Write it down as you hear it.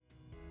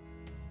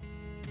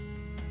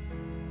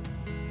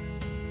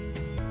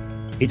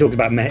he talked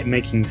about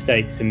making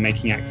mistakes and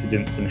making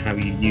accidents and how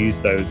you use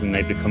those and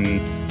they become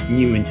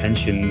new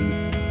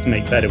intentions to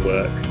make better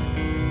work.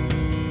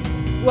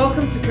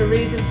 Welcome to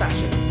Careers in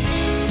Fashion.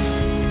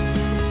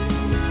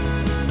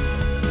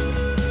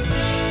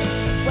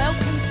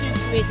 Welcome to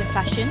Careers in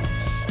Fashion.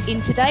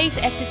 In today's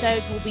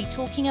episode, we'll be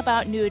talking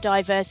about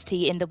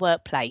neurodiversity in the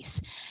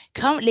workplace.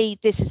 Currently,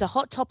 this is a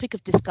hot topic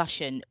of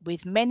discussion,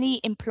 with many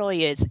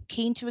employers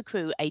keen to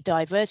recruit a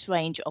diverse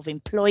range of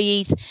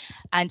employees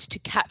and to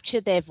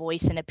capture their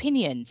voice and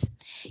opinions.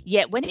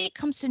 Yet when it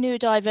comes to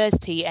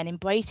neurodiversity and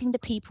embracing the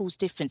people's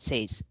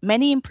differences,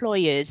 many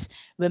employers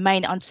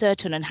remain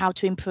uncertain on how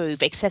to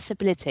improve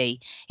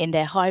accessibility in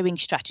their hiring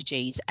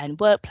strategies and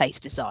workplace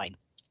design.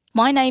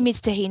 My name is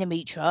Tahina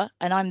Mitra,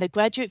 and I'm the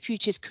Graduate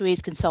Futures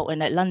Careers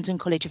Consultant at London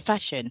College of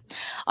Fashion.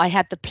 I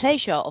have the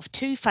pleasure of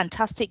two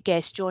fantastic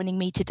guests joining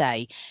me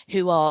today,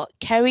 who are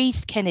Kerry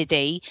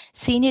Kennedy,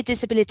 Senior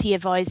Disability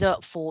Advisor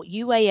for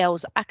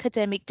UAL's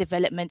Academic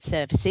Development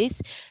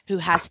Services, who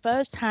has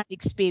first-hand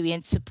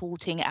experience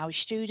supporting our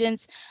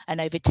students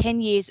and over 10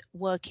 years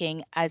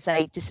working as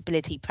a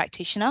disability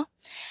practitioner.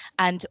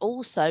 And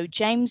also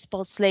James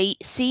Bosley,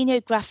 Senior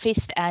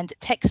Graphist and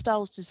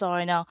Textiles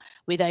Designer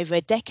with over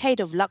a decade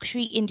of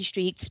luxury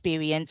industry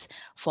experience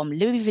from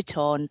Louis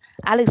Vuitton,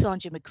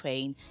 Alexander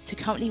McQueen to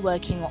currently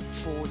working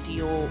for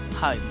Dior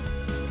Home.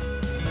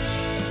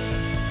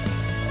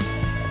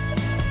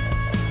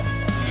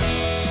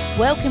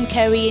 Welcome,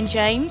 Kerry and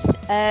James.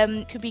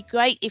 Could be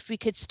great if we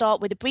could start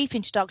with a brief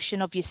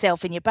introduction of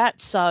yourself and your background.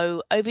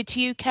 So over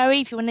to you, Kerry,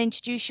 if you want to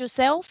introduce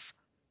yourself.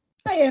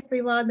 Hi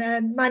everyone,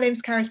 my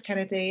name's Kerry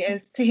Kennedy.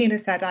 As Tahina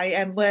said,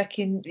 I work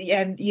in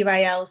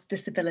UAL's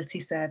Disability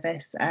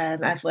Service.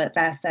 I've worked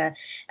there for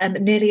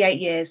nearly 8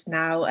 years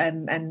now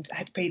and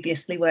had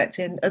previously worked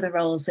in other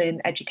roles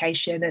in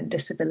education and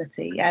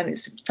disability.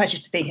 It's a pleasure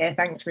to be here.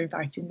 Thanks for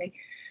inviting me.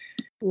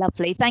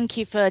 Lovely, thank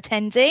you for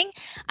attending.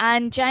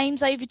 And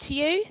James, over to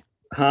you.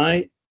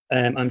 Hi,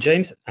 I'm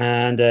James,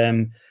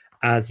 and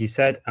as you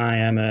said, I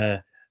am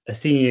a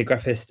senior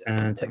graphist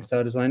and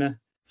textile designer.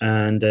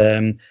 And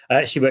I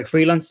actually work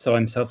freelance, so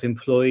I'm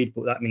self-employed,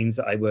 but that means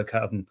that I work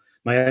out of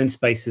my own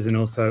spaces and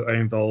also are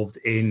involved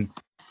in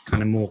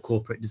kind of more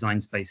corporate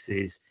design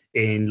spaces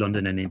in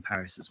London and in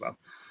Paris as well.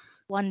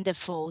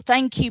 Wonderful.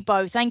 Thank you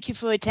both. Thank you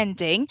for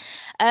attending.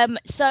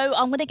 So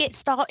I'm going to get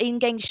started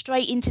getting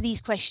straight into these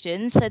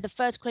questions. So the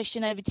first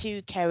question over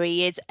to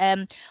Kerry is,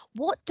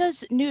 what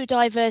does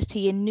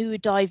neurodiversity and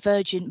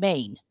neurodivergent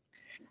mean?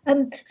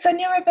 So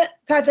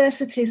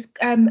neurodiversity is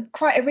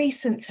quite a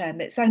recent term.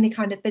 It's only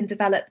kind of been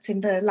developed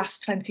in the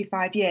last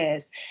 25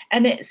 years.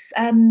 And it's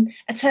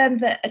a term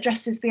that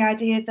addresses the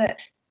idea that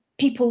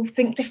people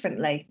think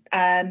differently.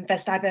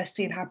 There's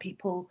diversity in how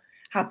people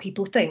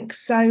think.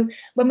 So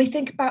when we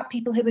think about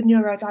people who are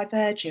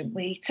neurodivergent,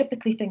 we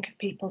typically think of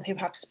people who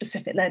have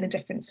specific learning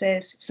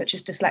differences, such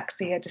as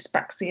dyslexia,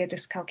 dyspraxia,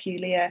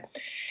 dyscalculia,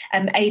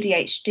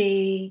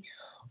 ADHD,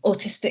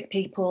 autistic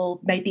people,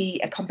 maybe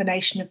a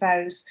combination of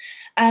those.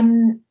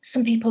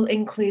 Some people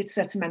include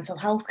certain mental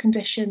health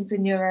conditions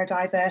in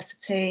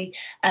neurodiversity.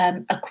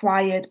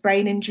 Acquired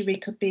brain injury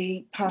could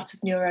be part of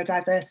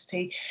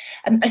neurodiversity.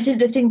 I think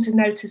the thing to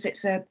note is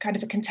it's a kind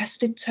of a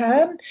contested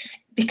term.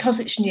 Because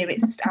it's new,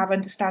 our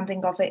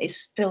understanding of it is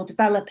still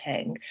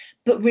developing.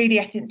 But really,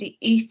 I think the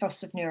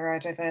ethos of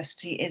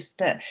neurodiversity is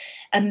that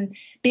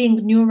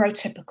being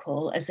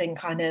neurotypical, as in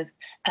kind of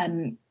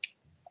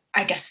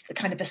I guess the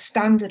kind of a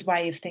standard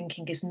way of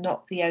thinking is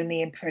not the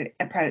only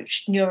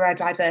approach.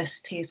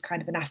 Neurodiversity is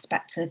kind of an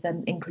aspect of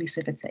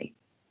inclusivity.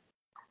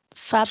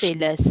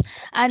 Fabulous.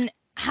 And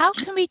how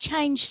can we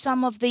change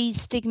some of the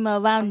stigma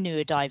around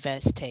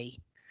neurodiversity?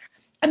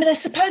 I mean, I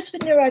suppose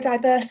with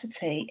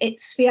neurodiversity,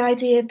 it's the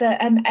idea that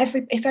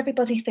if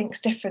everybody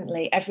thinks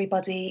differently,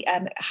 everybody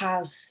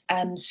has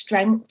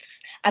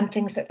strengths and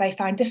things that they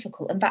find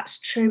difficult. And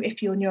that's true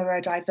if you're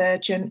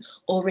neurodivergent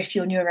or if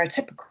you're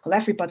neurotypical.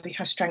 Everybody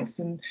has strengths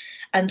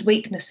and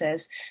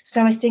weaknesses.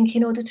 So I think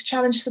in order to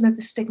challenge some of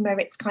the stigma,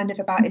 it's kind of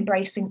about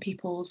embracing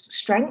people's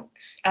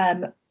strengths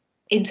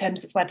in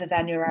terms of whether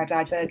they're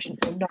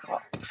neurodivergent or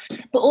not.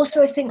 But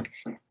also I think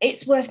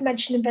it's worth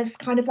mentioning there's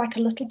kind of like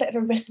a little bit of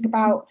a risk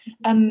about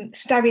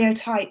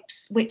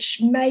stereotypes, which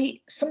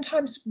may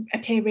sometimes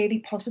appear really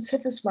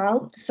positive as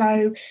well.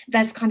 So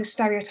there's kind of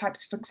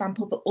stereotypes, for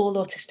example, that all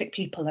autistic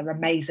people are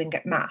amazing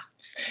at maths.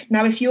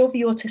 Now, if you're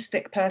the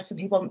autistic person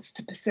who wants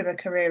to pursue a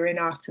career in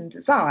art and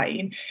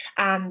design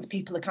and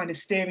people are kind of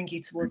steering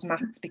you towards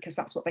maths because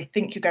that's what they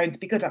think you're going to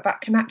be good at,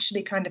 that can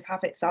actually kind of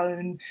have its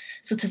own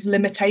sort of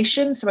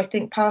limitations. So I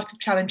think part of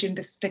challenging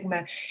this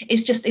stigma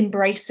is just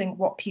embracing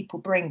what people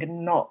bring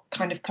and not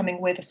kind of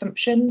coming with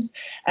assumptions.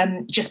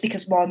 Just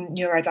because one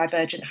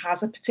neurodivergent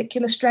has a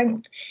particular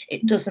strength,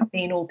 it doesn't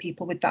mean all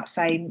people with that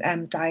same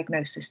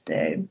diagnosis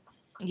do.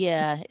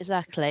 Yeah,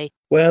 exactly.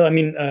 Well, I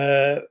mean,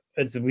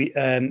 as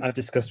I've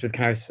discussed with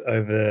Karis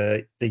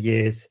over the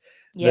years,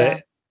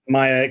 that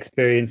my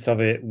experience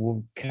of it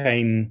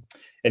came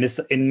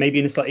in maybe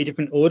in a slightly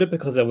different order,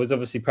 because I was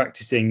obviously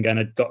practicing and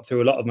had got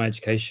through a lot of my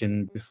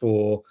education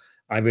before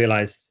I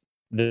realised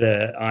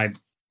that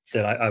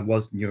I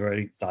was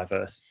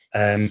neurodiverse.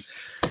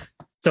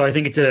 So I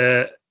think it's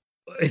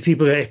if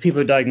people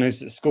are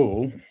diagnosed at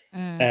school,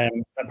 that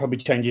probably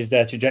changes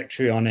their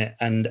trajectory on it,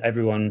 and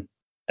everyone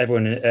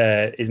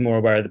is more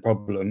aware of the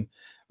problem.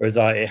 Whereas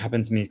it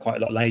happened to me quite a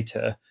lot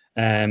later.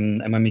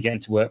 And when we get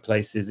into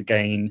workplaces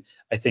again,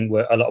 I think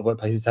a lot of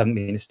workplaces haven't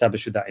been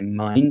established with that in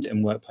mind,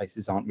 and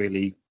workplaces aren't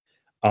really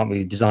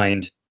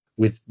designed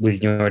with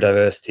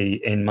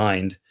neurodiversity in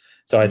mind.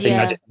 So I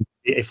think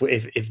if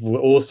we're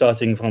all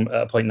starting from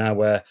a point now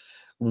where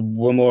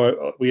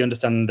we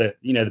understand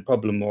the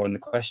problem more and the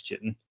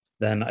question,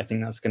 then I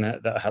think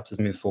that helps us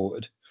move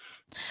forward.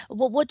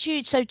 Well,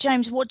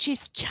 James, what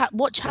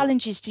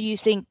challenges do you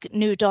think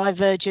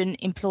neurodivergent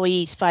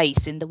employees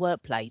face in the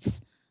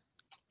workplace?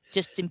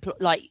 Just who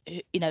are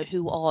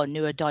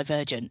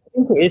neurodivergent? I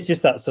think it is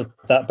just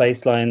that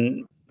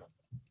baseline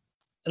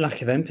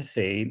lack of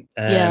empathy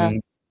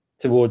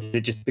towards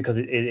it, just because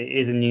it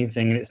is a new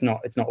thing, and it's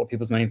not what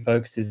people's main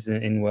focus is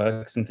in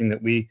work. Something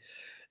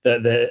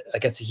that I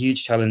guess a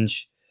huge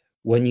challenge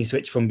when you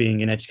switch from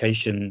being in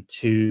education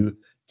to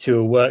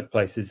a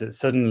workplace is that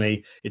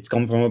suddenly it's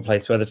gone from a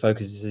place where the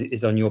focus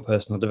is on your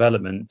personal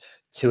development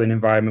to an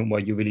environment where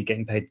you're really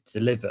getting paid to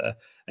deliver.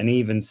 And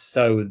even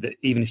so, that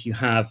even if you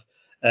have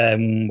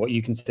what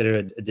you consider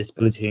a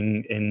disability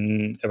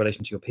in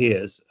relation to your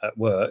peers at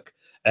work,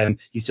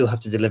 you still have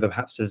to deliver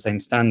perhaps to the same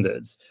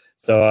standards.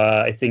 So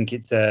I think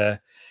it's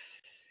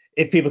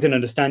if people can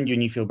understand you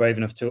and you feel brave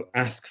enough to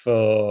ask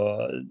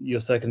for your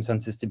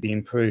circumstances to be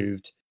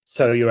improved,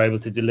 so you're able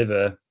to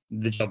deliver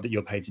the job that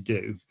you're paid to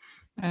do.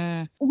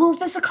 Well,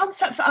 there's a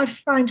concept that I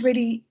find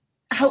really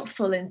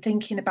helpful in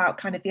thinking about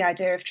kind of the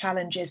idea of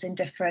challenges in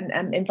different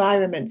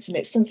environments, and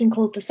it's something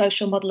called the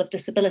social model of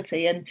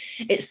disability, and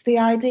it's the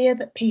idea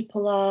that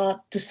people are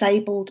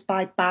disabled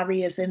by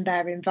barriers in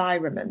their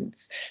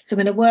environments. So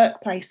in a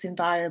workplace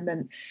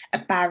environment, a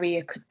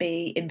barrier could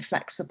be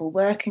inflexible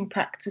working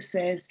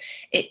practices,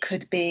 it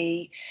could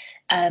be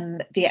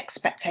the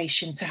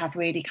expectation to have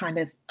really kind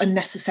of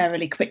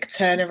unnecessarily quick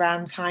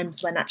turnaround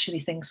times when actually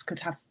things could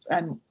have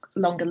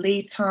longer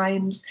lead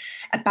times.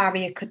 A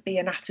barrier could be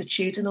an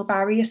attitudinal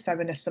barrier, so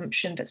an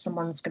assumption that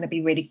someone's going to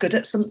be really good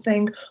at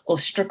something or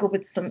struggle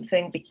with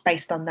something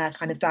based on their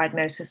kind of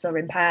diagnosis or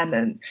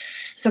impairment.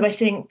 So I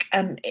think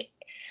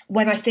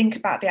when I think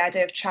about the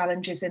idea of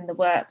challenges in the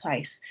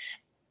workplace,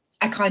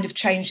 I kind of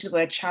change the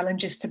word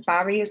challenges to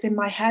barriers in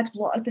my head.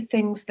 What are the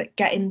things that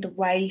get in the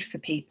way for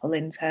people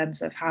in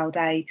terms of how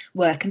they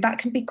work? And that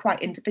can be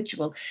quite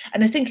individual.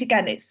 And I think,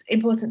 again, it's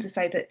important to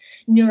say that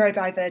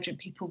neurodivergent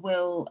people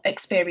will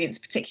experience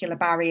particular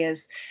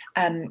barriers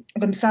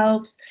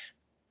themselves.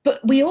 But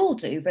we all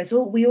do.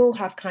 We all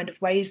have kind of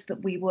ways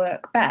that we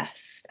work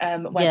best.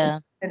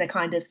 In a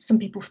kind of, some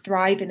people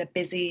thrive in a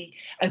busy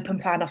open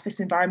plan office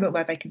environment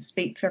where they can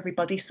speak to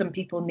everybody. Some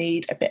people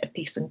need a bit of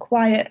peace and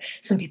quiet.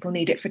 Some people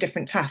need it for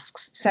different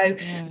tasks. So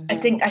I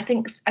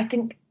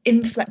think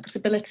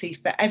inflexibility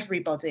for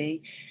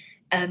everybody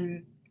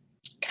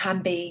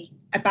can be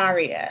a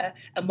barrier.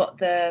 And what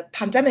the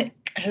pandemic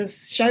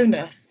has shown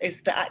us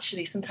is that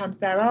actually sometimes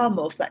there are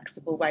more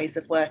flexible ways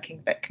of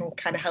working that can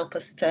kind of help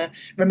us to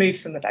remove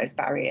some of those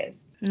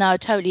barriers. No, I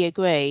totally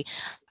agree.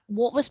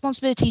 What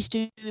responsibilities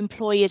do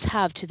employers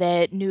have to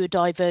their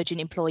neurodivergent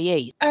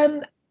employees?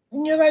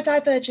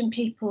 Neurodivergent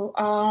people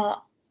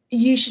are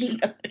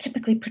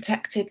typically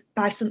protected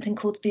by something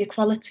called the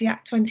Equality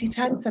Act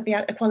 2010. So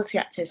the Equality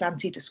Act is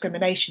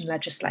anti-discrimination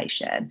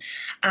legislation,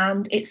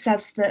 and it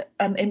says that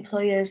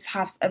employers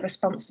have a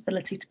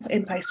responsibility to put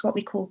in place what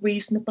we call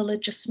reasonable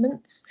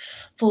adjustments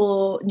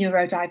for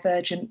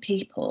neurodivergent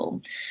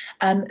people.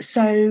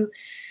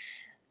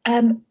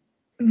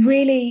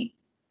 Really,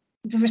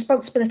 the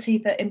responsibility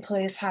that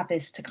employers have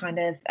is to kind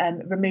of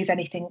remove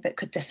anything that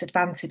could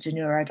disadvantage a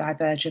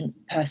neurodivergent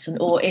person,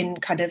 or in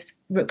kind of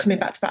coming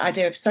back to that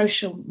idea of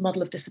social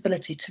model of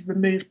disability, to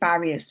remove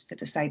barriers for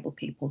disabled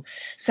people.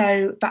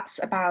 So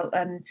that's about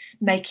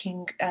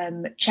making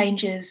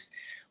changes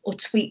or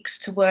tweaks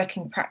to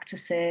working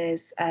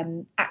practices,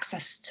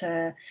 access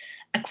to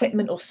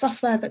equipment or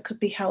software that could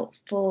be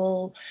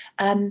helpful.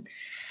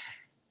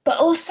 But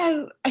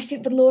also, I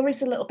think the law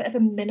is a little bit of a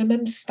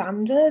minimum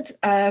standard.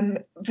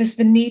 There's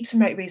the need to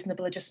make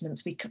reasonable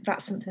adjustments.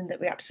 That's something that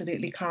we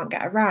absolutely can't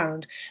get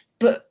around.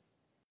 But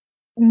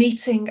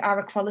meeting our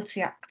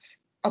Equality Act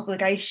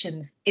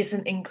obligations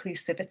isn't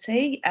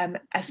inclusivity.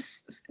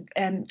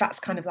 That's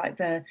kind of like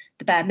the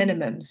bare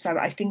minimum. So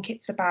I think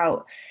it's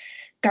about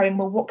going,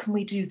 well, what can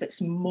we do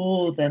that's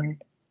more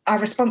than our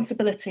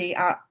responsibility?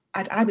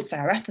 I would say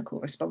our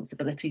ethical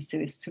responsibility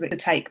is to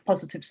take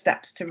positive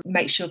steps to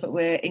make sure that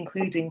we're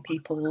including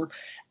people.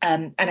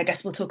 And I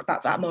guess we'll talk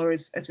about that more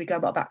as we go,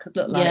 what that could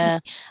look like. Yeah.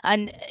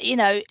 And,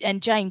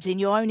 and James, in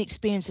your own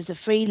experience as a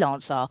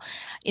freelancer,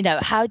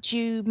 how do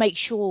you make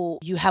sure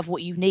you have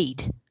what you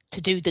need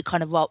to do the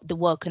kind of the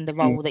work and the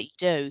role that you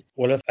do?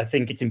 Well, I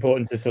think it's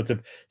important to sort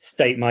of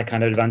state my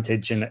kind of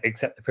advantage and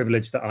accept the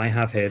privilege that I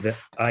have here, that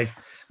I've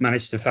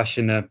managed to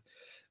fashion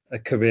a a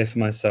career for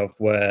myself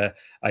where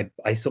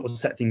I sort of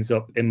set things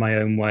up in my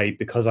own way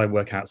because I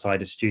work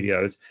outside of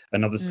studios,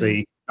 and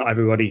obviously not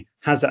everybody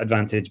has that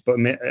advantage, but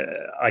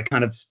I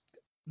kind of,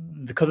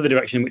 because of the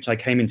direction in which I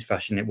came into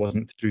fashion, it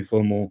wasn't through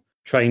formal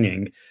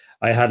training.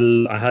 I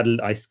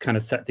kind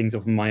of set things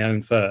up on my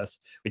own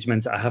first, which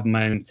meant that I have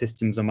my own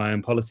systems and my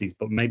own policies,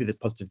 but maybe there's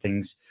positive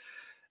things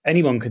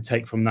anyone could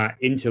take from that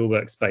into a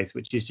workspace,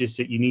 which is just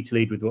that you need to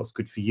lead with what's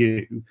good for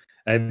you.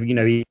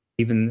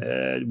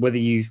 Even whether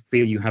you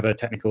feel you have a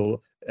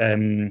technical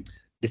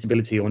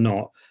disability or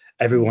not,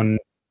 everyone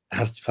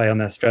has to play on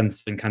their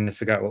strengths and kind of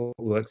figure out what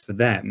works for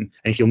them.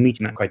 And if you're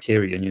meeting that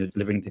criteria and you're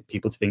delivering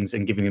people to things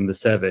and giving them the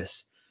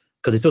service,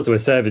 because it's also a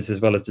service as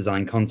well as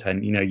design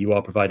content, you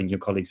are providing your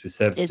colleagues with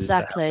services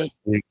Exactly.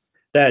 that do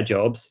their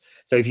jobs.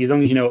 So as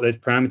long as you know what those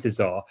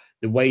parameters are,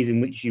 the ways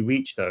in which you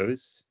reach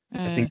those,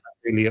 I think that's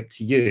really up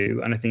to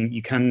you. And I think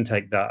you can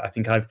take that. I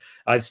think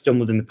I've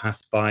stumbled in the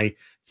past by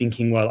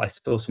thinking, well, I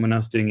saw someone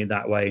else doing it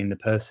that way, and the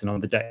person on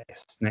the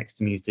desk next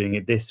to me is doing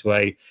it this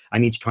way. I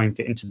need to try and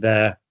fit into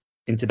their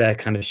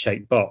kind of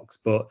shaped box,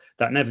 but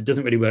that never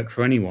doesn't really work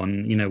for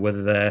anyone,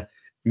 whether they're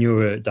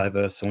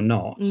neurodiverse or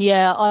not.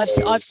 Yeah,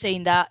 I've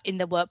seen that in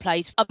the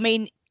workplace. I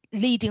mean,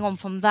 leading on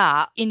from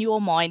that, in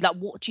your mind, like,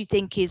 what do you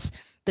think is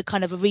the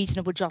kind of a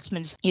reasonable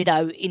adjustments,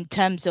 in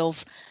terms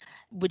of,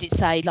 would it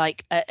say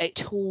like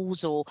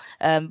tools or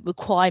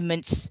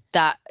requirements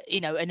that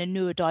and a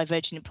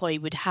neurodivergent employee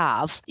would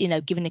have,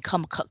 given a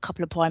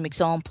couple of prime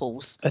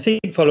examples? I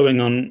think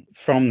following on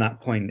from that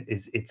point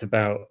it's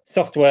about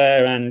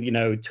software,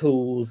 and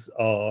tools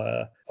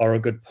are a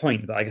good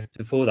point, but I guess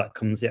before that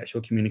comes the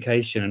actual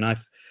communication. And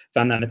I've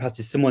found that in the past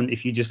is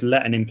if you just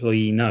let an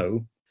employee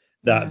know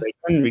that they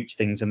can reach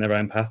things in their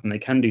own path and they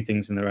can do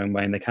things in their own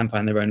way and they can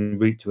find their own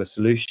route to a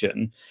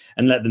solution,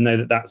 and let them know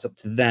that that's up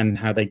to them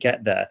how they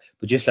get there,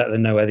 but just let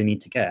them know where they need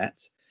to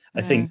get.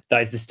 I think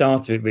that is the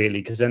start of it,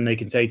 really, because then they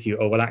can say to you,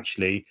 oh, well,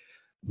 actually,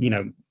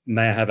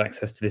 may I have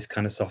access to this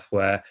kind of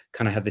software?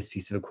 Can I have this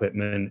piece of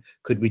equipment?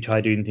 Could we try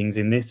doing things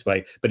in this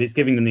way? But it's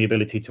giving them the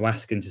ability to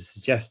ask and to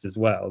suggest as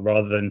well,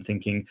 rather than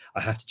thinking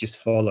I have to just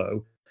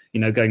follow.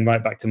 Going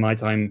right back to my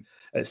time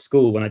at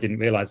school when I didn't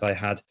realize I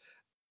had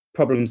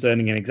problems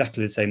learning in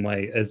exactly the same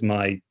way as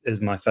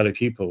my fellow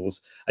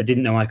pupils. I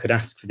didn't know I could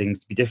ask for things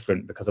to be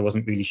different because I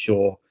wasn't really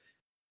sure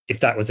if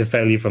that was a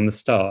failure from the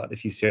start,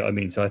 if you see what I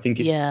mean. So I think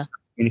it's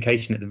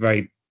communication at the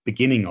very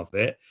beginning of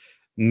it,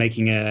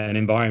 making an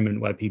environment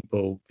where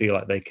people feel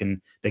like they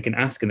can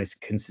ask and they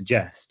can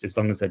suggest, as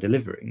long as they're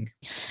delivering.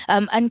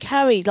 And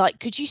Carrie,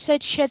 could you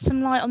shed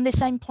some light on this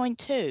same point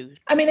too?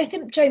 I mean, I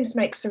think James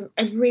makes a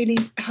really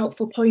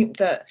helpful point,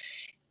 that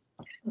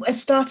a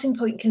starting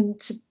point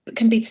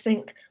can be to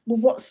think, well,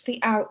 what's the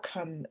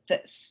outcome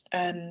that's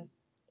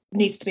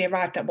needs to be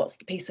arrived at? What's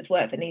the piece of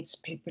work that needs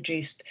to be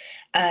produced?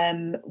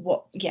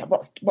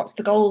 What's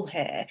the goal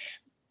here?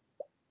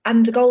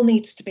 And the goal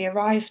needs to be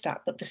arrived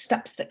at, but the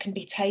steps that can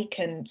be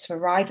taken to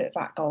arrive at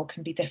that goal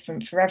can be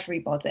different for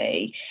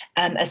everybody,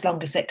 as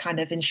long as it kind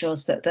of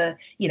ensures that the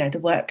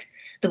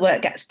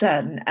work gets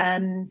done.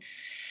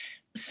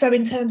 So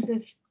in terms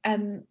of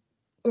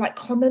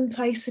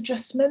commonplace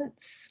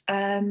adjustments,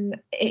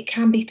 it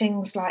can be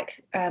things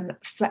like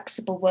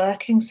flexible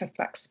working, so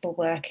flexible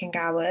working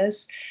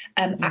hours,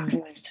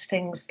 access to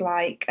things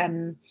like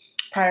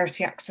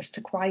priority access to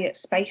quiet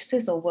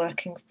spaces or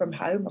working from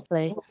home.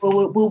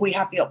 Will we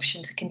have the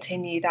option to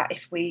continue that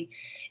if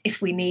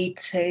we need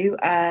to?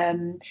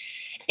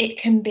 It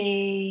can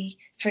be,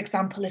 for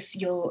example, if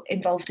you're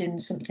involved in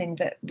something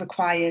that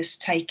requires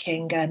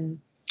taking,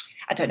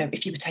 I don't know,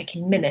 if you were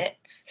taking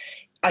minutes,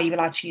 are you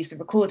allowed to use a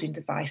recording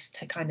device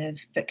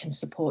that can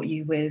support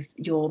you with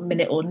your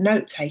minute or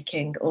note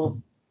taking? Or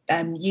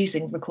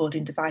using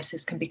recording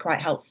devices can be quite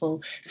helpful,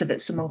 so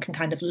that someone can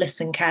kind of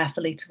listen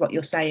carefully to what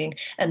you're saying,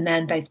 and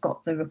then they've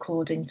got the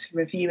recording to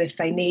review if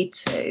they need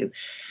to.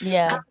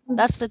 Yeah,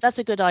 that's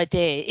a good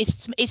idea.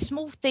 It's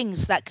small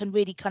things that can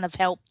really kind of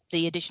help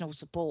the additional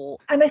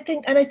support. And I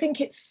think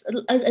it's,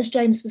 as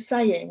James was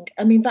saying,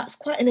 I mean, that's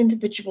quite an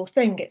individual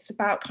thing. It's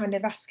about kind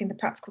of asking the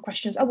practical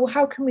questions. Oh, well,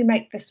 how can we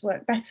make this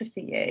work better for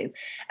you?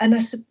 And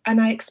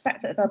I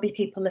expect that there'll be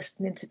people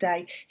listening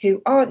today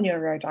who aren't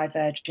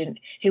neurodivergent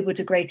who would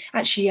agree,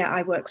 actually, yeah,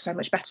 I work so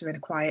much better in a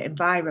quiet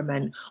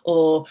environment,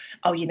 or,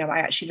 oh, I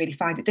actually really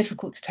find it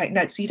difficult to take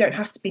notes. So you don't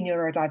have to be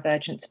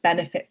neurodivergent to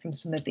benefit from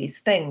some of these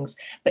things.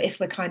 But if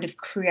we're kind of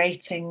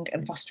creating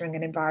and fostering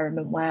an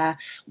environment where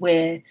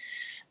we're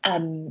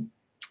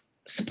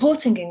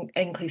supporting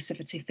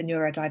inclusivity for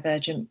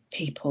neurodivergent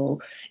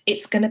people,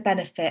 it's going to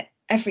benefit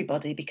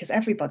everybody, because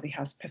everybody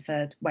has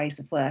preferred ways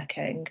of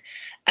working.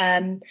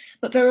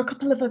 But there are a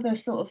couple of other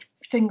sort of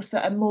things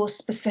that are more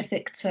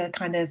specific to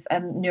kind of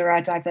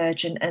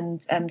neurodivergent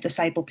and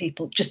disabled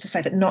people, just to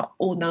say that not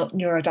all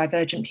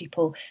neurodivergent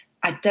people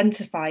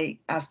identify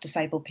as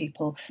disabled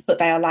people, but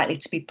they are likely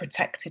to be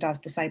protected as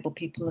disabled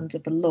people under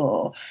the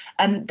law.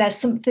 There's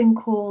something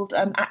called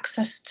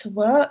access to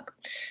work.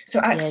 So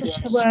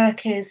access to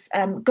work is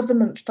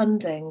government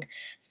funding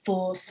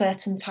for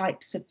certain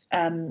types of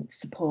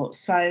support.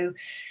 So,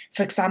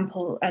 for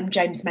example,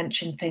 James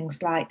mentioned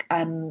things like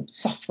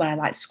software,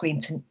 like screen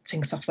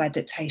tinting software,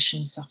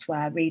 dictation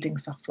software, reading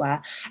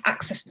software.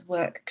 Access to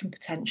Work can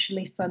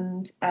potentially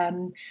fund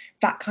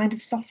that kind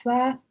of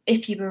software.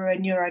 If you were a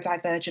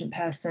neurodivergent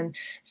person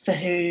for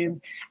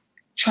whom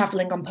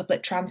travelling on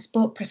public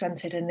transport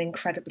presented an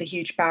incredibly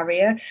huge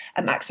barrier.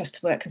 Access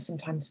to Work can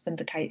sometimes fund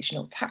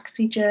occasional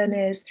taxi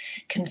journeys,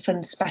 can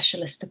fund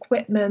specialist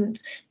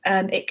equipment.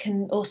 It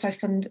can also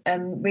fund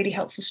really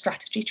helpful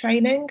strategy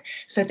training,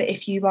 so that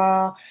if you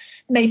are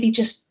maybe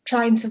just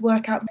trying to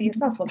work out for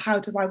yourself, well, how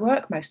do I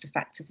work most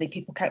effectively?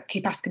 People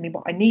keep asking me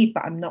what I need,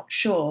 but I'm not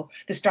sure.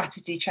 The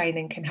strategy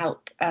training can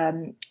help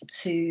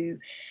to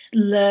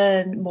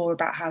learn more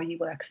about how you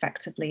work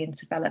effectively and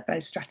develop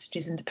those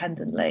strategies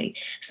independently.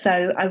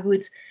 So I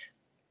would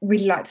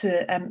really like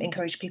to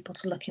encourage people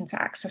to look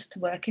into Access to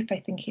Work if they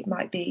think it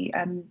might be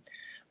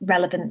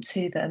relevant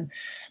to them.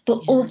 But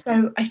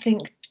also, I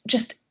think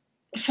just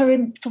for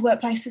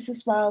workplaces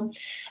as well,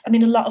 I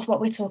mean, a lot of what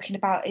we're talking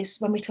about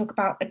is when we talk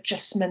about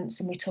adjustments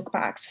and we talk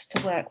about Access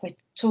to Work, we're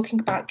talking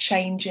about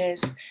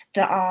changes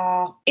that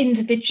are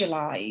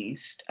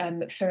individualised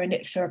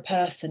for a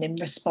person in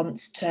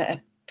response to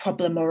a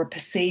problem or a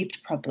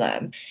perceived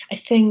problem. I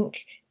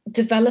think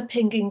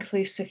developing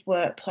inclusive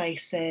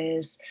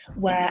workplaces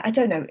where, I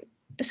don't know,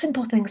 the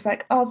simple things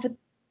like, are the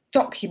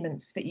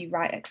documents that you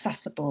write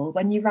accessible?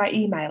 When you write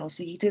emails,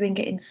 are you doing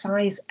it in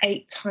size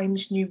 8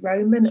 Times New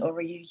Roman, or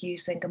are you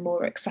using a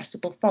more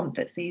accessible font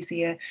that's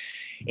easier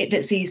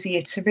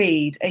to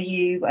read? Are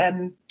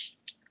you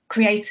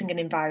creating an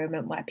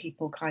environment where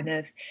people kind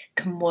of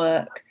can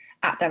work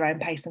at their own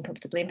pace and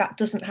comfortably? And that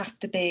doesn't have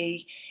to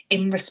be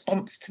in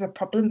response to a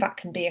problem. That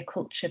can be a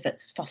culture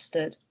that's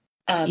fostered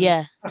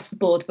across the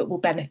board, but will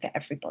benefit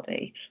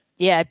everybody.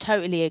 Yeah,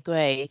 totally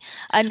agree.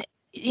 And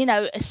you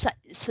know,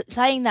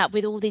 saying that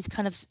with all these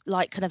kind of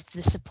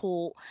the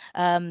support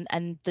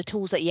and the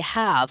tools that you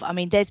have, I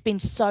mean, there's been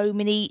so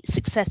many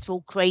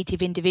successful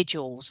creative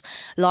individuals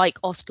like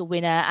Oscar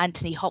winner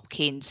Anthony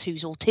Hopkins,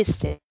 who's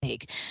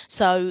autistic.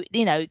 So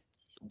you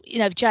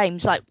know,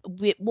 James, like,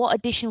 what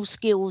additional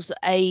skills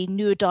a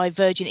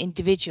neurodivergent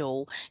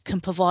individual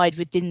can provide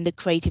within the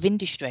creative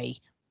industry?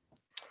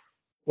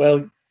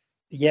 Well,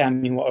 yeah, I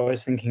mean, what I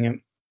was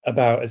thinking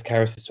about, as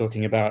Karis was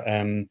talking about,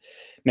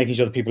 making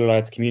sure that people are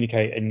allowed to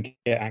communicate and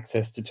get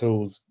access to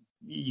tools.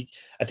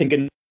 I think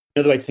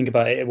another way to think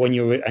about it when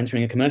you're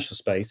entering a commercial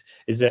space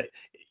is that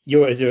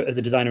you're, as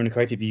a designer and a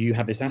creative, you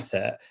have this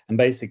asset, and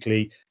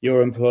basically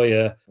your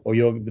employer or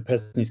the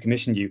person who's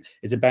commissioned you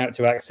is about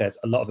to access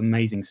a lot of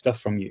amazing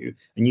stuff from you,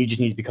 and you just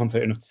need to be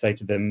confident enough to say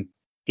to them,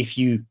 if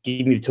you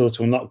give me the tools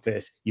to unlock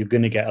this, you're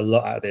going to get a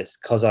lot out of this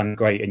because I'm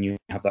great, and you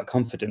have that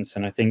confidence.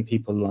 And I think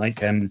people like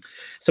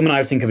someone I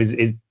always think of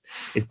is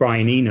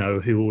Brian Eno,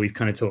 who always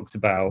kind of talks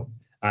about.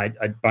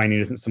 Brian Eno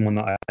isn't someone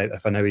that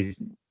if I know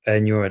he's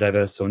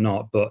neurodiverse or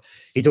not, but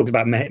he talks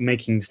about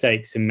making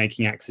mistakes and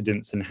making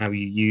accidents and how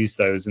you use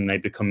those, and they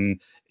become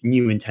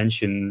new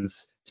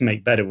intentions to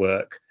make better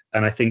work.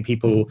 And I think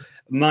people,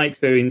 my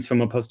experience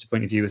from a positive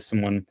point of view as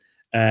someone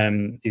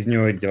who's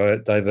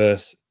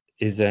neurodiverse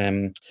is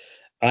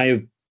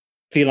I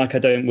feel like I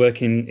don't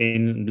work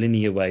in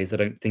linear ways. I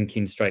don't think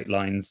in straight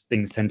lines.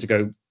 Things tend to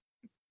go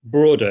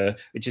broader,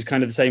 which is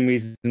kind of the same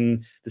reason,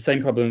 the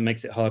same problem that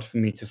makes it hard for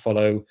me to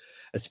follow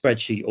a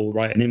spreadsheet or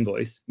write an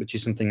invoice, which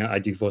is something that I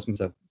do force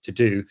myself to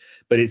do.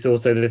 But it's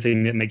also the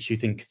thing that makes you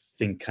think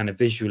kind of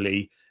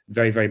visually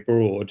very, very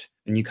broad,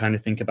 and you kind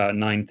of think about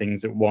 9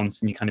 things at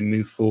once, and you kind of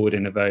move forward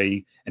in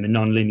a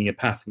non-linear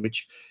path,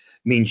 which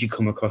means you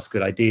come across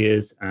good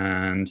ideas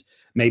and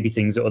maybe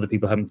things that other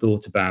people haven't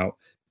thought about,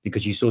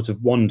 because you sort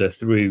of wander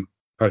through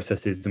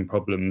processes and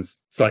problems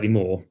slightly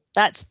more.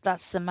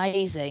 That's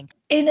amazing.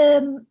 In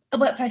a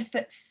workplace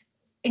that's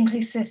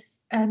inclusive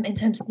in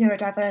terms of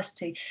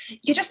neurodiversity,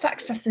 you're just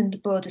accessing the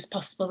broadest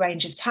possible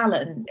range of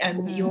talent,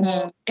 and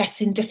you're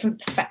getting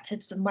different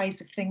perspectives and ways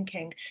of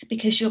thinking,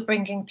 because you're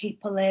bringing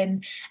people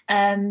in,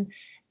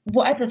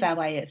 whatever their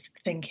way of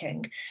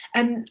thinking.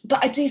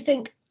 But I do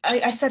think,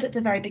 I said at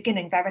the very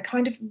beginning, there are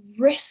kind of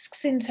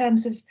risks in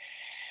terms of,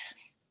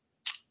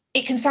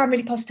 it can sound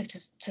really positive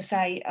to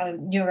say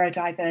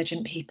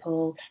neurodivergent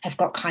people have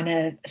got kind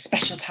of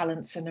special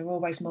talents and are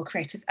always more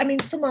creative. I mean,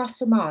 some are,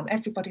 some aren't.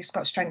 Everybody's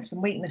got strengths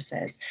and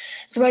weaknesses.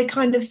 So I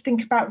kind of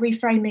think about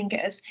reframing it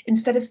as,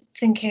 instead of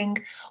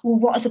thinking, well,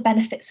 what are the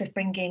benefits of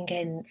bringing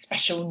in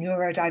special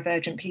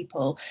neurodivergent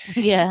people?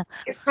 Yeah.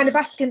 It's kind of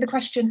asking the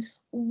question,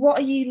 what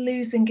are you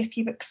losing if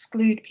you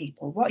exclude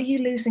people? What are you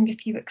losing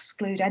if you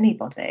exclude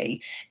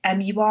anybody?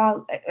 You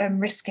are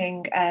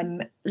risking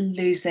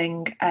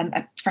losing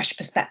a fresh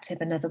perspective,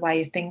 another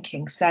way of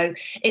thinking. So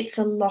it's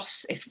a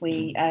loss if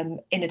we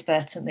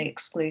inadvertently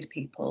exclude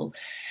people.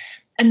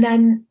 And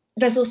then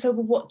there's also,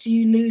 well, what do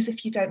you lose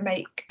if you don't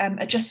make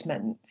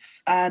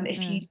adjustments?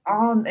 If you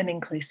aren't an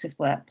inclusive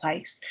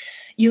workplace,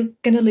 you're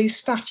going to lose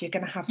staff. You're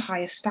going to have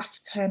higher staff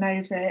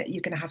turnover.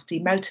 You're going to have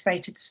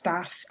demotivated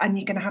staff, and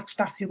you're going to have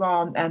staff who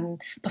aren't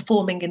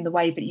performing in the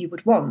way that you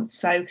would want.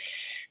 So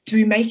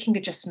through making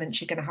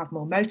adjustments, you're going to have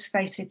more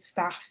motivated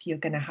staff. You're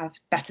going to have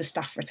better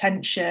staff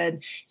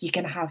retention. You're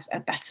going to have a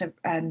better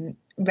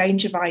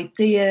range of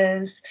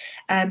ideas,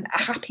 a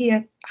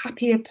happier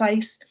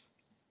place.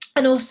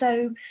 And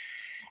also,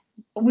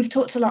 we've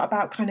talked a lot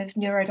about kind of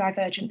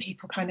neurodivergent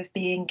people kind of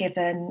being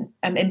given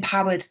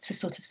empowered to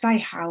sort of say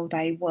how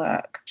they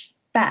work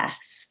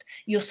best.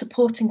 You're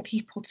supporting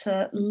people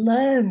to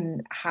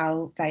learn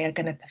how they are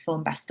going to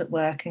perform best at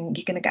work, and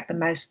you're going to get the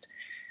most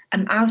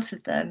out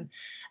of them.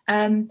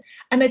 And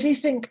I do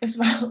think as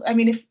well, I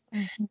mean, if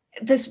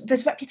there's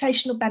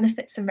reputational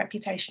benefits and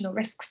reputational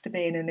risks to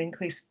being an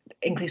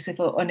inclusive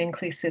or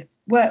uninclusive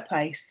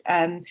workplace.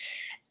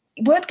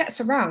 Word gets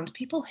around.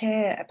 People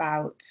hear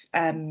about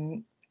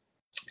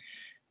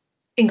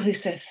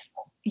inclusive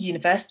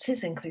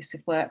universities,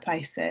 inclusive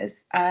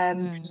workplaces,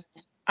 and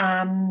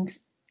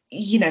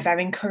they're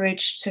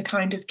encouraged to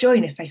kind of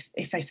join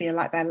if they feel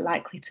like they're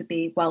likely to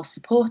be well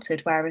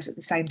supported. Whereas at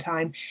the same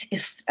time,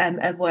 if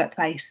a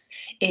workplace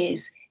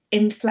is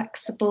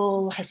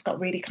inflexible, has got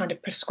really kind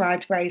of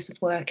prescribed ways of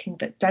working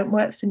that don't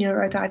work for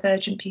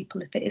neurodivergent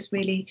people, if it is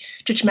really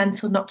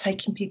judgmental, not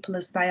taking people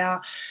as they are,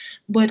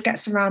 word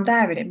gets around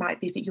there, and it might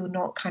be that you're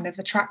not kind of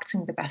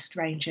attracting the best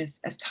range of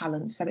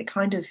talent. So it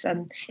kind of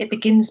it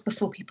begins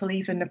before people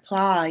even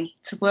apply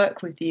to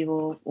work with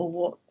you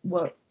or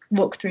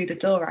walk through the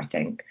door, I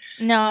think.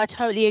 No, I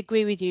totally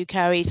agree with you,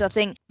 Carrie. So I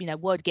think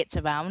word gets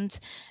around,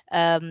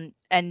 and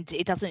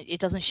it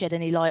doesn't shed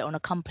any light on a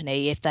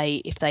company if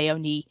they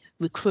only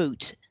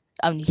recruit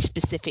only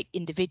specific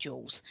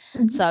individuals.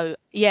 So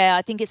yeah,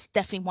 I think it's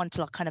definitely one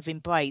to kind of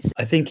embrace.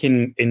 I think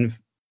in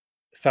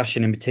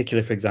fashion in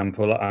particular, for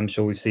example, I'm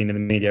sure we've seen in the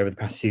media over the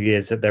past few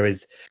years that there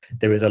is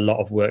a lot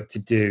of work to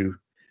do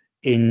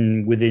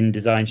within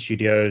design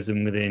studios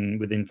and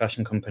within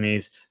fashion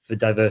companies for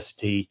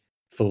diversity,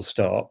 full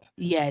stop.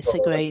 Yes,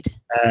 agreed.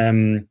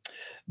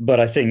 But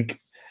I think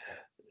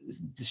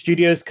the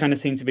studios kind of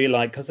seem to be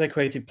like, because they're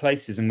creative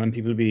places, and when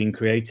people are being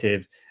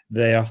creative,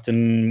 they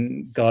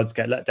often, guards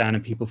get let down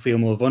and people feel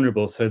more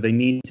vulnerable. So they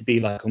need to be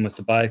like almost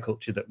a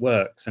bioculture that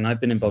works. And I've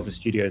been involved with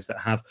studios that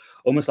have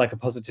almost like a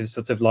positive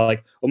sort of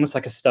like, almost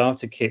like a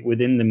starter kit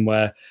within them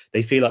where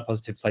they feel like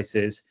positive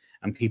places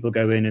and people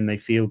go in and they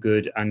feel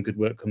good and good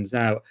work comes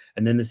out.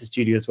 And then there's the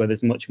studios where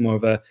there's much more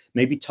of a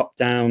maybe top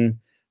down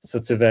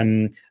sort of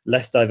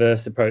less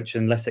diverse approach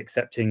and less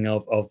accepting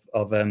of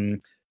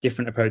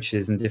different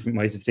approaches and different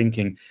ways of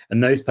thinking.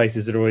 And those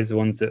places are always the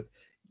ones that,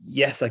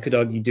 yes, I could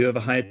argue do have a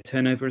higher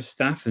turnover of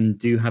staff and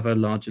do have a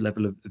larger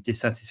level of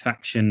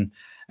dissatisfaction.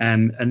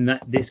 And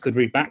that this could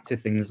reach back to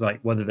things like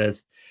whether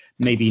there's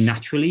maybe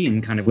naturally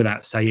and kind of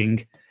without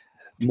saying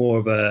more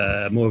of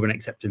an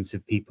acceptance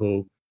of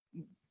people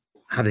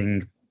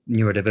having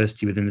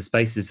neurodiversity within the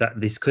spaces, that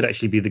this could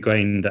actually be the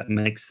grain that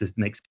makes the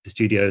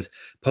studios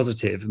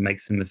positive,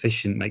 makes them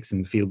efficient, makes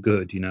them feel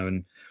good,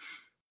 and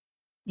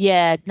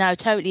yeah, no,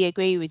 totally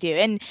agree with you.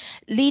 And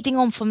leading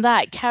on from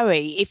that,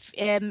 Carrie,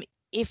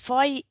 if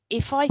I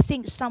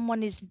think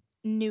someone is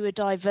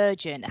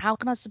neurodivergent, how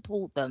can I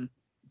support them?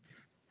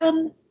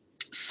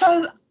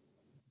 So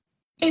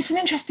it's an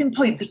interesting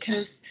point,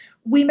 because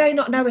we may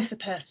not know if a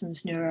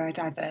person's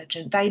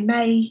neurodivergent. They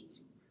may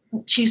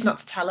choose not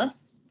to tell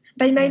us.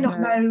 They may not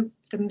know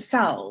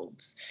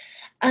themselves.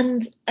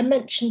 And I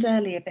mentioned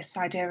earlier this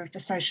idea of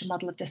the social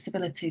model of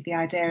disability, the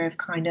idea of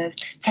kind of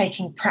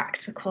taking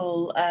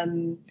practical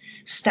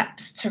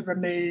steps to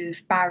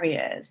remove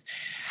barriers.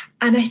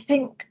 And I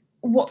think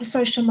what the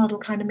social model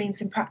kind of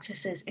means in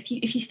practice is if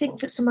you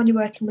think that someone you're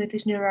working with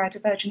is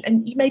neurodivergent,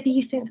 and maybe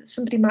you think that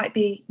somebody might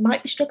be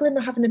struggling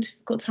or having a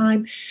difficult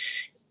time,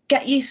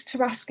 get used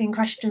to asking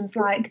questions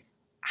like,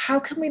 how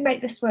can we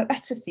make this work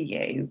better for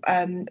you?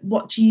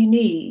 What do you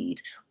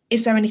need?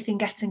 Is there anything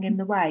getting in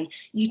the way?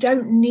 You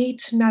don't need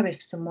to know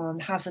if someone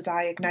has a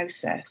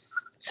diagnosis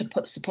to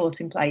put support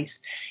in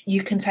place.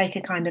 You can take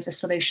a kind of a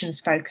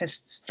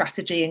solutions-focused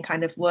strategy and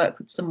kind of work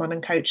with someone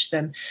and coach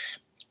them,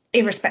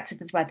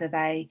 irrespective of whether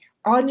they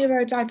are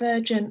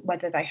neurodivergent,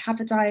 whether they have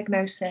a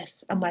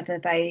diagnosis, and whether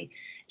they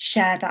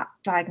share that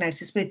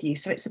diagnosis with you.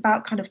 So it's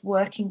about kind of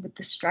working with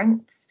the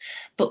strengths,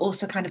 but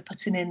also kind of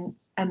putting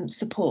in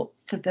support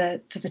for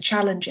the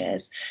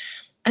challenges.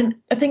 And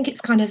I think it's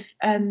kind of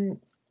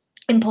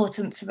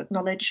important to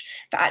acknowledge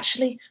that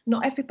actually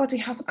not everybody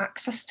has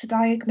access to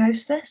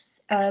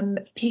diagnosis.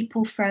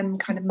 People from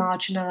kind of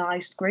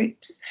marginalised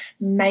groups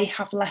may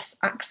have less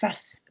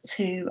access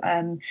to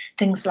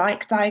things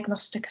like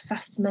diagnostic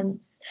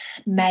assessments,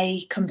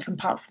 may come from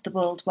parts of the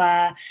world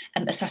where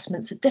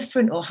assessments are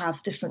different or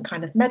have different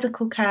kind of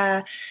medical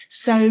care.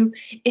 So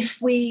if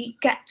we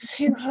get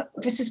to,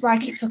 this is why I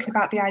keep talking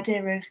about the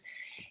idea of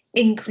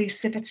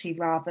inclusivity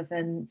rather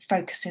than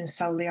focusing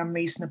solely on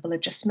reasonable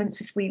adjustments.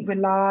 If we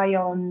rely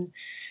on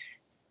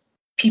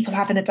people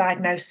having a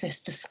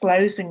diagnosis,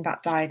 disclosing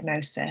that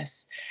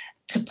diagnosis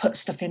to put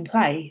stuff in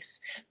place,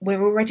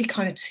 we're already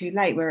kind of too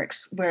late.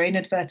 We're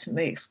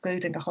inadvertently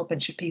excluding a whole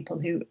bunch of people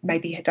who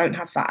maybe don't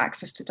have that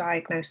access to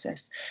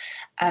diagnosis.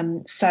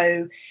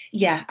 So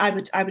yeah, I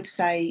would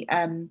say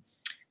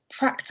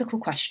practical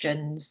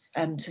questions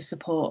to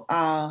support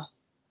our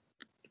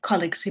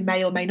colleagues who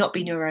may or may not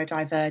be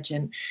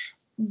neurodivergent.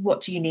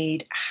 What do you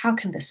need? How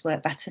can this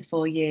work better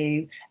for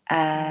you?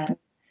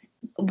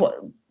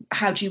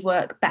 How do you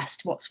work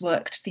best? What's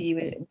worked for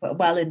you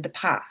well in the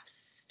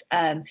past?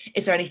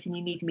 Is there anything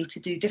you need me to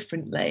do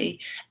differently?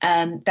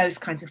 Those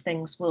kinds of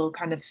things will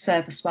kind of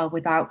serve us well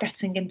without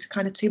getting into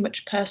kind of too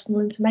much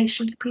personal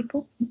information for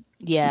people.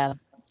 Yeah,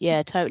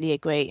 totally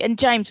agree. And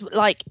James,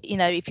 like, you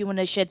know, if you want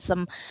to shed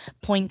some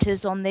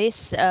pointers on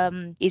this,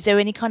 is there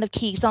any kind of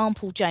key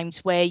example,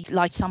 James, where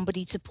like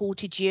somebody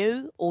supported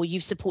you or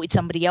you've supported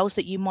somebody else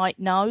that you might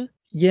know?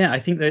 Yeah, I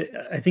think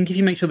if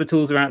you make sure the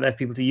tools are out there for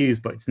people to use,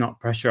 but it's not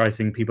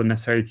pressurizing people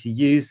necessarily to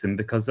use them,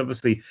 because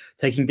obviously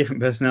taking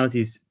different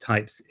personalities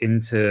types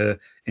into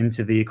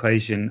the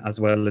equation, as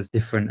well as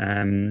different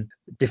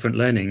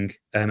learning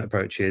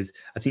approaches.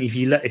 I think if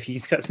you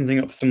set something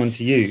up for someone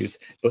to use,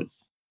 but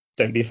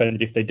don't be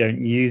offended if they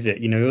don't use it.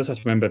 You know, we also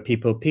have to remember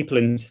people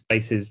in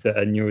spaces that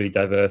are neurally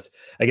diverse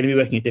are going to be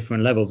working at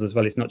different levels as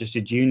well. It's not just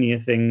a junior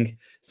thing.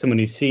 Someone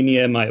who's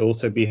senior might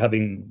also be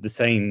having the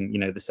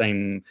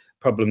same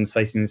problems,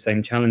 facing the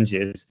same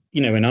challenges.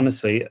 You know, and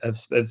honestly,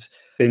 I've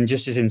been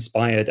just as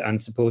inspired and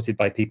supported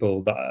by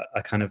people that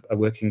are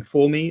working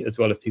for me, as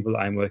well as people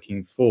that I'm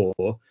working for.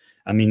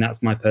 I mean,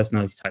 that's my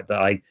personality type,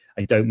 that I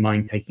don't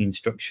mind taking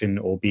instruction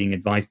or being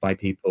advised by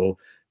people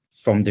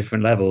from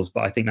different levels,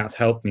 but I think that's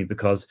helped me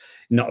because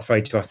I'm not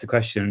afraid to ask the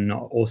question,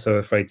 not also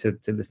afraid to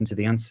listen to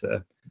the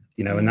answer,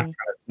 you know. And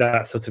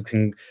that sort of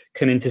can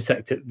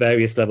intersect at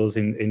various levels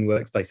in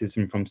workspaces,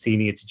 and from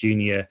senior to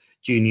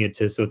junior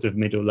to sort of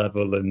middle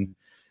level. And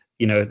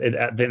you know,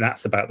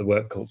 that's about the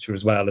work culture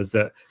as well, is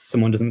that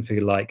someone doesn't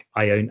feel like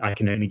I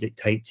can only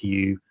dictate to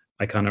you,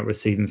 I cannot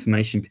receive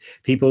information.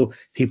 People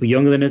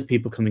younger than us,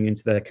 people coming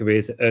into their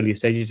careers at earlier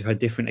stages, have had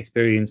different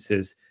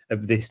experiences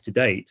of this to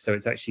date. So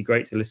it's actually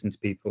great to listen to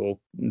people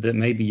that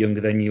may be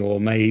younger than you or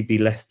may be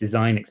less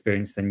design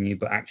experienced than you,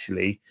 but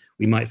actually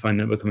we might find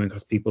that we're coming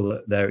across people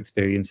that their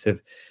experience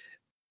of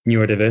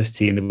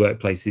neurodiversity in the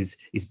workplace is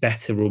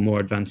better or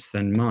more advanced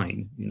than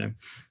mine, you know.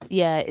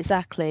 Yeah,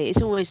 exactly.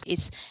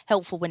 It's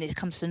helpful when it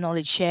comes to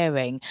knowledge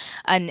sharing.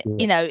 And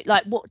you know,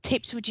 like, what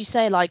tips would you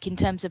say, like, in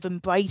terms of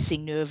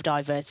embracing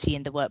neurodiversity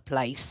in the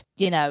workplace?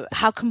 You know,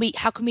 how can we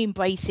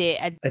embrace it?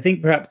 And I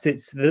think perhaps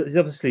it's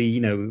obviously,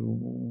 you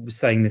know,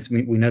 saying this,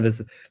 we know there's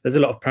a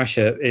lot of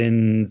pressure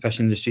in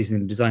fashion industries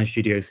and design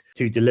studios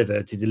to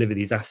deliver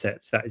these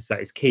assets. That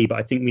is key. But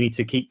I think we need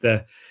to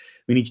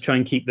try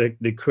and keep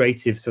the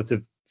creative sort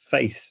of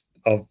face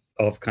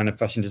of kind of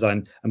fashion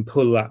design and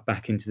pull that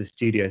back into the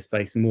studio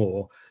space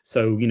more.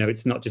 So, you know,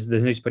 it's not just,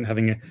 there's no point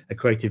having a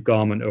creative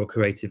garment or a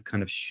creative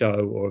kind of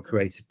show or a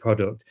creative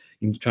product.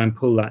 You need to try and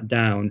pull that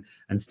down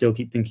and still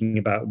keep thinking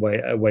about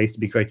ways to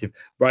be creative,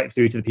 right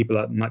through to the people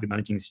that might be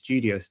managing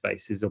studio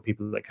spaces, or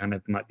people that kind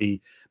of might be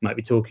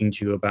talking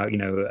to you about, you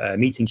know,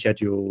 meeting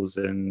schedules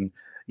and,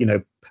 you know,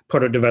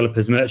 product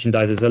developers,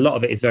 merchandisers. A lot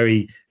of it is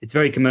very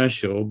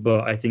commercial,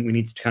 but I think we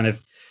need to kind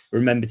of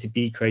remember to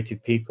be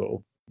creative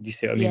people. Do you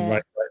see what I mean?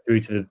 Right through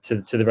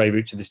to the very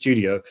roots of the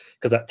studio,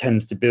 because that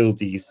tends to build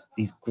these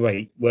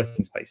great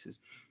working spaces.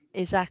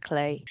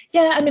 Exactly.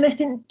 Yeah, I mean, I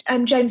think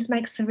James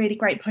makes a really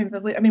great point.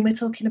 But we're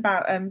talking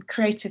about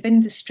creative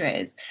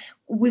industries.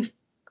 We've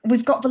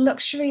got the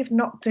luxury of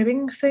not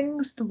doing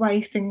things the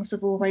way things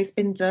have always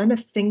been done,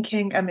 of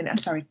thinking, I mean, I'm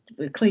sorry,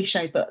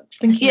 cliche, but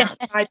thinking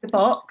outside the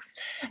box.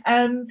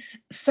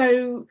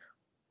 So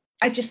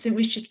I just think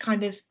we should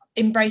kind of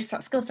embrace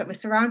that skill set. We're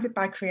surrounded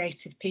by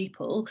creative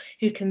people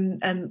who can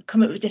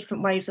come up with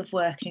different ways of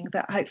working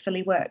that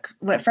hopefully work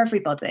for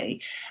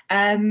everybody.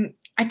 I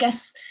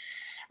guess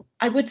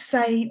I would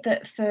say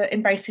that for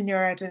embracing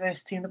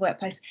neurodiversity in the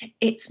workplace,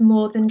 it's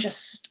more than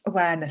just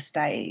awareness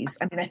days.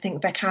 I mean, I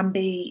think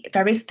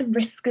there is the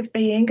risk of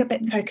being a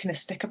bit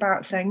tokenistic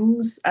about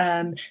things,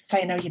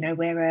 saying, oh, you know,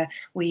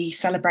 we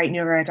celebrate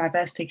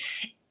neurodiversity.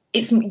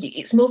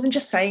 It's more than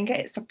just saying it.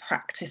 It's a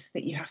practice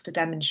that you have to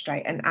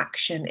demonstrate, and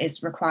action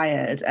is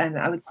required. And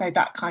I would say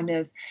that kind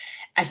of,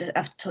 as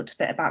I've talked a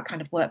bit about,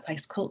 kind of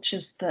workplace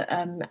cultures that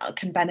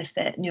can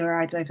benefit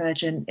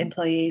neurodivergent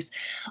employees.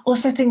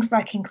 Also things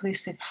like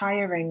inclusive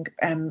hiring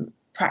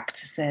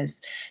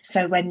practices.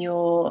 So when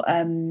you're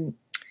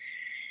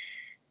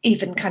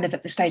even kind of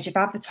at the stage of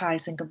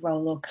advertising a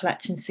role or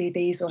collecting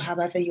CVs, or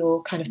however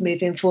you're kind of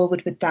moving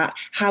forward with that,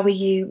 how are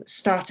you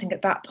starting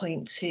at that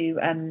point to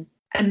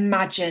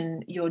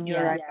imagine your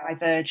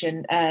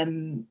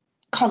neurodivergent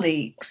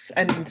colleagues,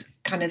 and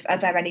kind of, are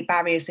there any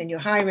barriers in your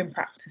hiring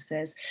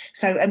practices?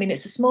 So, I mean,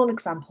 it's a small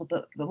example,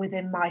 but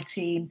within my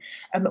team,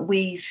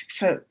 we've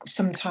for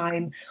some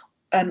time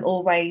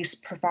always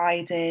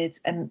provided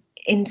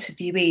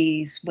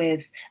interviewees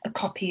with a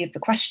copy of the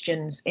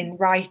questions in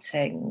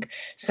writing,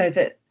 so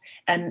that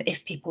And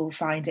if people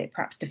find it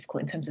perhaps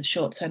difficult in terms of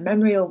short-term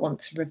memory or want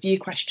to review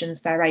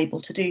questions, they're able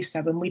to do so.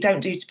 And we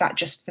don't do that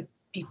just for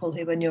people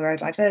who are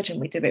neurodivergent,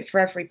 we do it for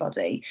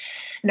everybody.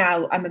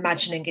 Now, I'm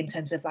imagining in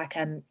terms of like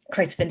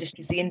creative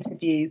industries, the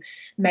interview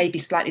may be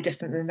slightly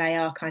different than they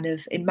are kind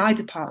of in my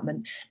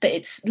department, but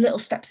it's little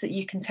steps that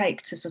you can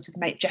take to sort of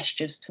make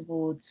gestures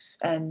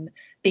towards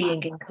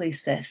being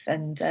inclusive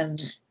and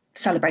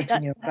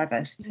celebrating your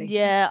diversity.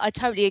 Yeah, I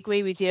totally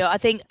agree with you. I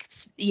think,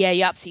 yeah,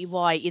 you're absolutely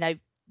right. You know,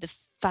 the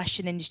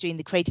fashion industry and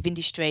the creative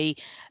industry,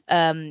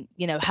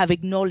 you know, have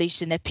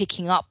acknowledged and they're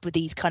picking up with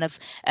these kind of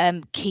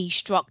key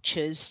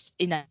structures,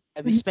 you know,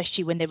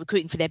 especially when they're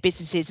recruiting for their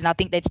businesses. And I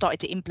think they've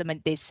started to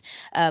implement this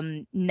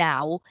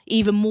now,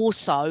 even more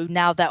so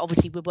now that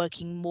obviously we're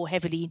working more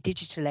heavily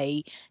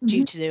digitally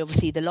due to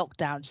obviously the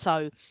lockdown.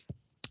 So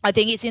I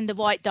think it's in the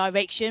right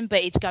direction,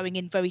 but it's going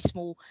in very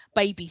small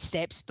baby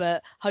steps.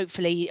 But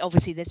hopefully,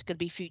 obviously, there's going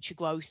to be future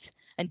growth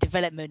and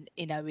development,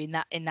 you know, in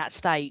that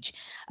stage.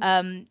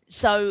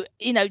 So,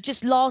 you know,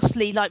 just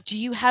lastly, like, do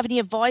you have any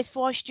advice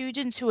for our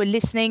students who are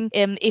listening,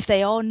 if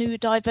they are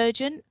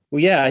neurodivergent?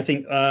 Well, yeah, I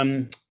think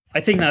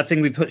that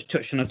thing we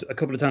touched on a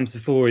couple of times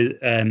before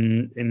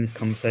in this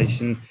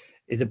conversation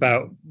is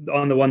about,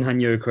 on the one hand,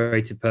 you're a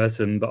creative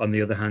person, but on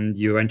the other hand,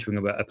 you're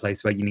entering a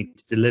place where you need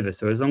to deliver.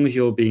 So as long as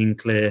you're being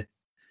clear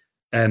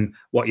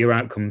what your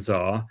outcomes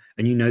are,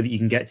 and you know that you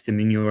can get to them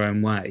in your own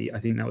way. I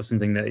think that was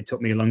something that it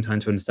took me a long time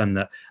to understand,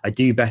 that I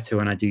do better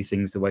when I do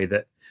things the way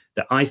that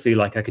I feel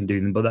like I can do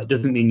them. But that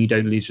doesn't mean you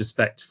don't lose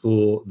respect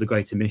for the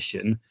greater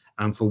mission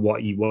and for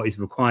what is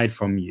required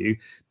from you.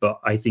 But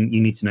I think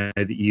you need to know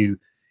that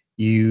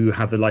you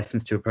have the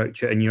license to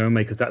approach it in your own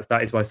way, because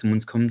that is why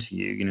someone's come to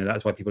you. You know,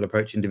 that's why people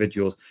approach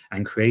individuals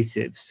and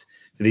creatives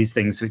for these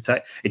things. So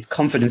it's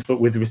confidence,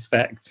 but with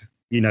respect,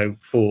 you know,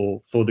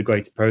 for the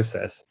greater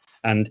process.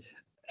 And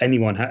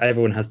everyone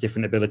has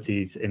different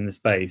abilities in the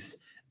space,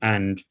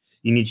 and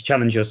you need to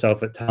challenge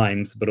yourself at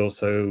times, but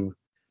also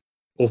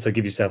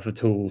give yourself the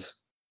tools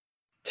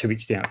to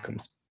reach the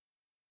outcomes.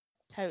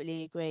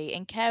 Totally agree.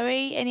 And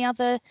Kerry, any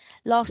other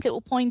last little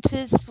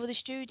pointers for the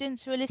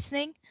students who are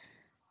listening?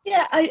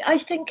 Yeah, I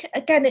think,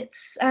 again,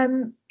 it's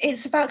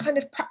about kind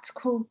of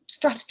practical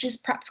strategies,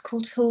 practical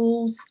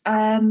tools.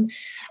 I'm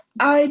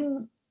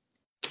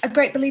a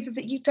great believer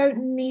that you don't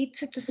need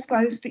to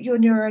disclose that you're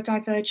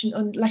neurodivergent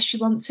unless you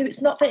want to.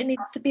 It's not that it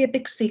needs to be a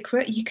big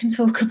secret. You can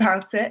talk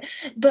about it,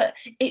 but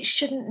it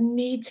shouldn't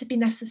need to be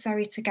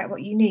necessary to get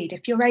what you need.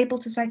 If you're able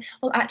to say,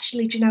 well,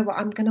 actually, do you know what,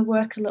 I'm going to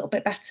work a little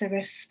bit better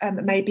if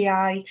maybe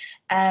I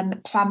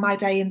plan my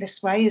day in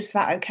this way. Is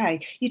that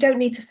okay? You don't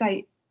need to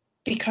say,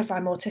 because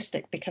I'm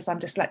autistic, because I'm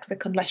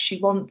dyslexic, unless you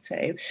want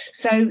to.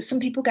 So some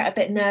people get a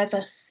bit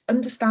nervous,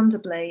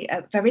 understandably.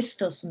 There is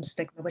still some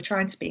stigma. We're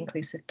trying to be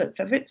inclusive, but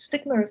the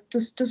stigma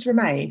does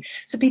remain.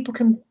 So people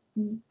can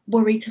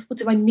worry, well,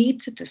 do I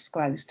need to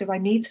disclose? Do I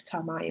need to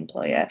tell my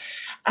employer?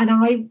 And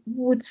I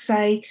would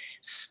say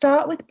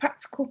start with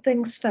practical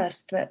things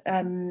first that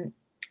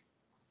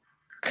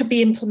could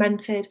be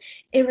implemented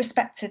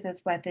irrespective of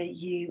whether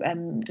you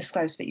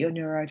disclose that you're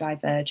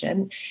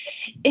neurodivergent.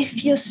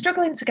 If you're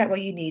struggling to get what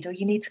you need, or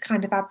you need to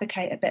kind of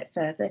advocate a bit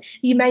further,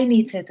 you may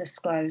need to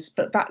disclose,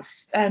 but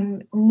that's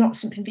not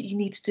something that you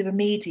need to do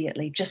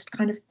immediately. Just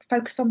kind of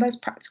focus on those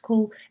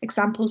practical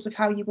examples of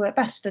how you work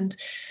best, and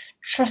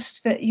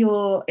trust that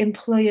your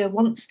employer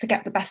wants to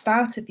get the best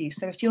out of you.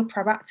 So if you're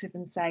proactive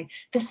and say,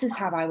 this is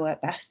how I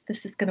work best,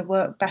 this is going to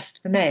work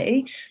best for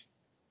me,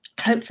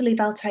 hopefully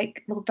they'll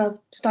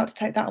start to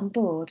take that on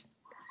board.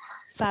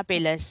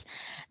 Fabulous.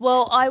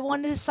 Well, I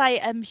wanted to say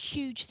a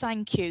huge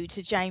thank you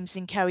to James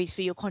and Kerry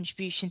for your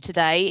contribution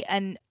today,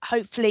 and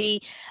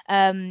hopefully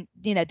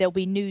you know, there'll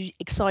be new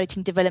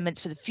exciting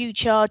developments for the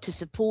future to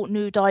support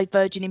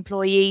neurodivergent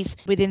employees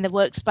within the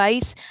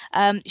workspace.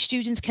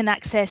 Students can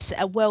access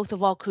a wealth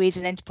of our careers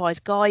and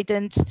enterprise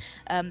guidance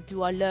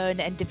through our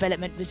learn and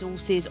development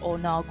resources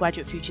on our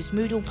Graduate Futures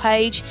Moodle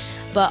page.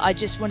 But I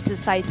just wanted to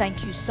say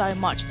thank you so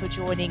much for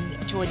joining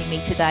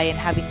me today and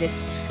having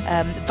this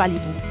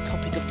valuable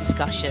topic of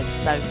discussion.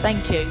 So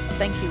thank you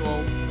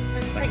all.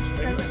 Thank you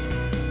very much.